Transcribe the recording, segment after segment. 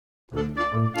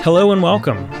Hello and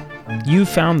welcome. You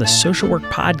found the Social Work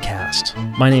Podcast.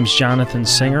 My name's Jonathan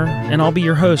Singer, and I'll be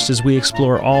your host as we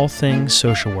explore all things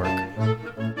social work.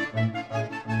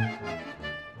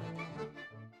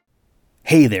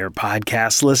 Hey there,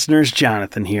 podcast listeners.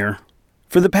 Jonathan here.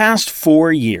 For the past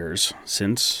 4 years,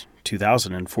 since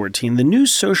 2014, the new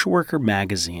Social Worker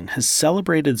magazine has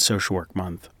celebrated Social Work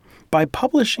Month by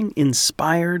publishing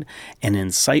inspired and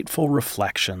insightful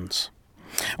reflections.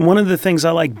 One of the things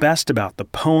I like best about the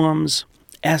poems,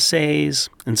 essays,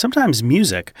 and sometimes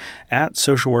music at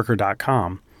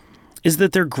socialworker.com is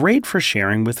that they're great for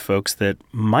sharing with folks that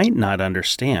might not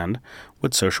understand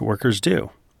what social workers do.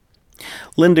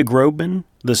 Linda Grobman,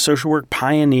 the social work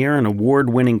pioneer and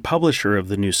award-winning publisher of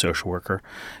the New Social Worker,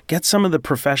 gets some of the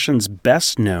profession's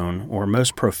best-known or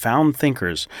most profound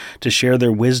thinkers to share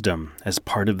their wisdom as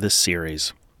part of this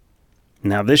series.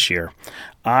 Now this year,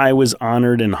 I was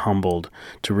honored and humbled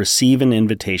to receive an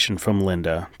invitation from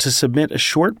Linda to submit a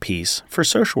short piece for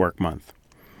Social Work Month.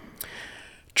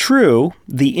 True,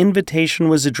 the invitation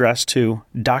was addressed to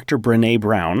Dr. Brené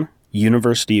Brown,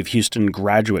 University of Houston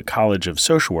Graduate College of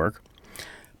Social Work,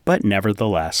 but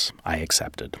nevertheless, I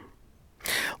accepted.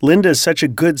 Linda is such a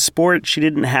good sport, she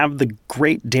didn't have the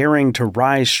great daring to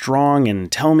rise strong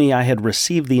and tell me I had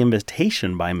received the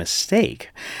invitation by mistake.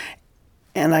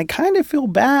 And I kind of feel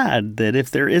bad that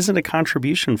if there isn't a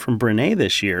contribution from Brené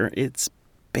this year, it's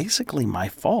basically my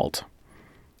fault.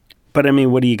 But I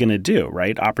mean, what are you going to do,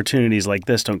 right? Opportunities like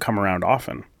this don't come around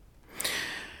often.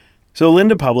 So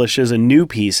Linda publishes a new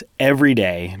piece every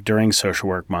day during Social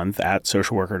Work Month at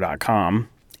socialworker.com,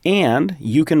 and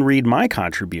you can read my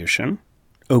contribution,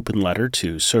 Open Letter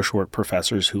to Social Work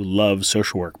Professors Who Love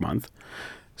Social Work Month,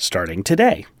 starting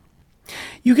today.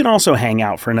 You can also hang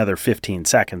out for another 15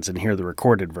 seconds and hear the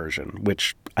recorded version,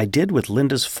 which I did with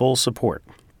Linda's full support.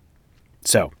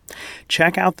 So,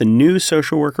 check out the new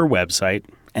Social Worker website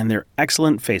and their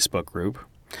excellent Facebook group.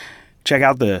 Check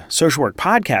out the Social Work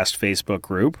Podcast Facebook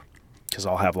group, because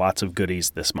I'll have lots of goodies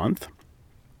this month.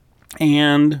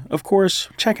 And, of course,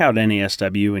 check out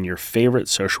NASW and your favorite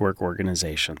social work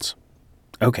organizations.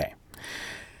 Okay.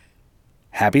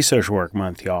 Happy Social Work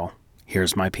Month, y'all.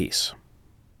 Here's my piece.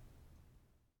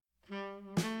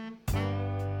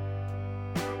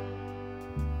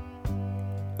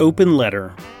 Open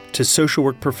Letter to Social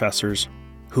Work Professors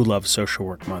Who Love Social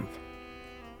Work Month.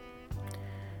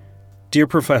 Dear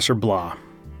Professor Blah,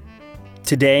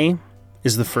 today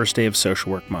is the first day of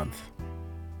Social Work Month.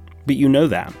 But you know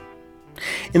that.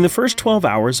 In the first 12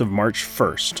 hours of March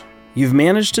 1st, you've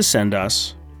managed to send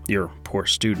us, your poor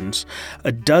students,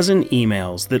 a dozen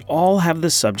emails that all have the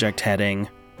subject heading,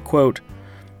 quote,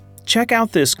 check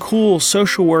out this cool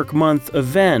Social Work Month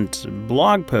event,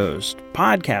 blog post,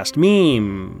 podcast,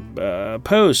 meme,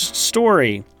 post,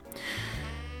 story.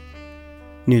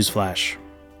 Newsflash.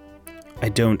 I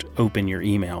don't open your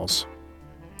emails.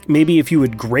 Maybe if you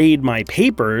would grade my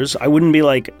papers, I wouldn't be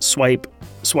like, swipe,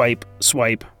 swipe,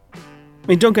 swipe. I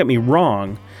mean, don't get me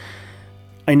wrong.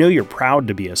 I know you're proud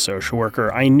to be a social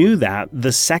worker. I knew that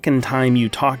the second time you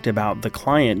talked about the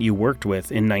client you worked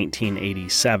with in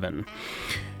 1987.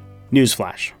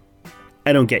 Newsflash.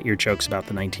 I don't get your jokes about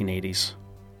the 1980s.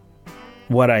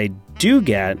 What I do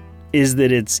get is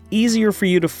that it's easier for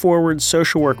you to forward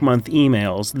Social Work Month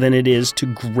emails than it is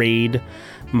to grade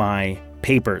my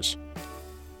papers.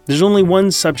 There's only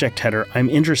one subject header I'm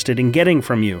interested in getting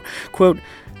from you. Quote,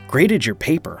 graded your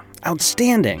paper.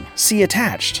 Outstanding. See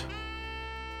attached.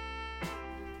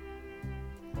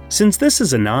 Since this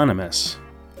is anonymous,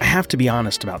 I have to be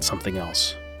honest about something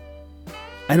else.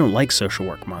 I don't like Social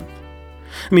Work Month.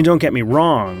 I mean, don't get me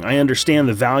wrong. I understand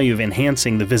the value of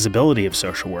enhancing the visibility of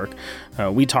social work.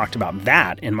 We talked about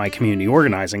that in my community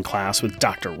organizing class with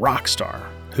Dr. Rockstar,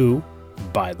 who,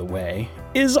 by the way,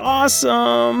 is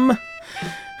awesome.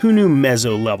 Who knew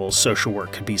meso-level social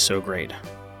work could be so great?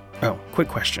 Oh, quick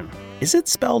question. Is it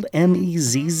spelled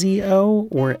M-E-Z-Z-O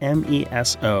or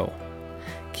M-E-S-O?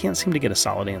 Can't seem to get a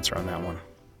solid answer on that one.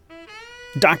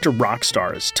 Dr.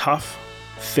 Rockstar is tough,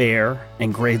 fair,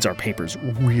 and grades our papers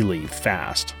really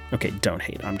fast. Okay, don't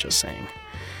hate, I'm just saying.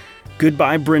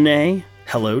 Goodbye, Brené.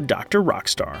 Hello, Dr.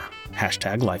 Rockstar.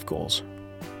 Hashtag life goals.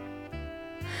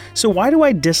 So why do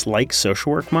I dislike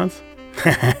Social Work Month?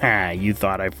 You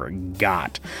thought I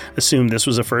forgot. Assumed this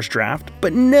was a first draft,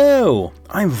 but no!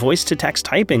 I'm voice-to-text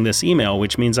typing this email,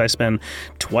 which means I spend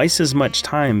twice as much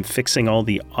time fixing all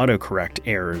the autocorrect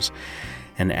errors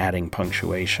and adding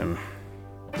punctuation.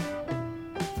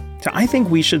 So I think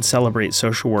we should celebrate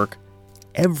social work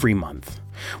every month.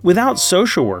 Without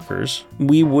social workers,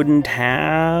 we wouldn't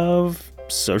have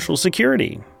Social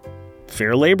Security,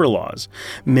 fair labor laws,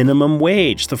 minimum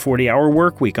wage, the 40-hour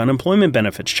work week, unemployment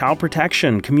benefits, child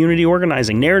protection, community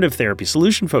organizing, narrative therapy,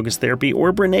 solution-focused therapy,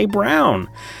 or Brené Brown.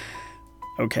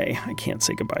 Okay, I can't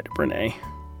say goodbye to Brené.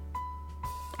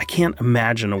 I can't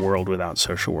imagine a world without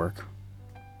social work.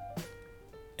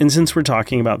 And since we're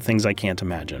talking about things I can't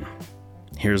imagine,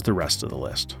 here's the rest of the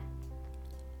list.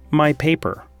 My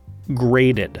paper.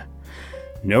 Graded.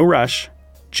 No rush,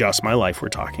 just my life we're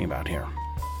talking about here.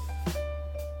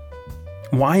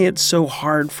 Why it's so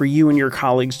hard for you and your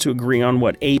colleagues to agree on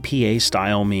what APA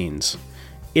style means.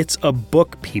 It's a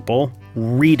book, people.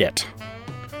 Read it.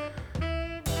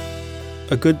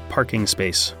 A good parking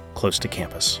space close to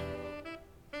campus.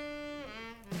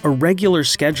 A regular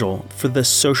schedule for the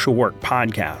Social Work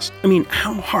Podcast. I mean,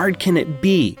 how hard can it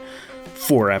be?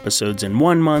 4 episodes in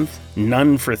 1 month,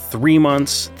 none for 3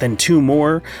 months, then 2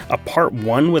 more, a part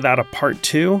 1 without a part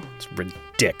 2? It's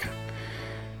ridiculous.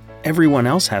 Everyone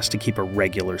else has to keep a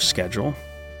regular schedule.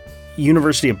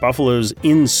 University of Buffalo's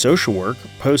In Social Work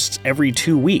posts every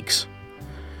 2 weeks.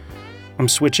 I'm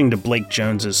switching to Blake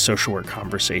Jones's Social Work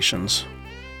Conversations.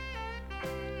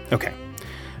 Okay,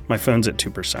 my phone's at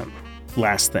 2%.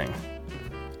 Last thing.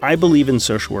 I believe in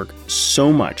social work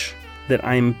so much that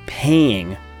I'm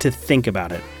paying to think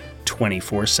about it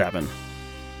 24/7.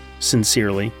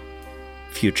 Sincerely,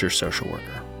 future social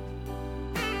worker.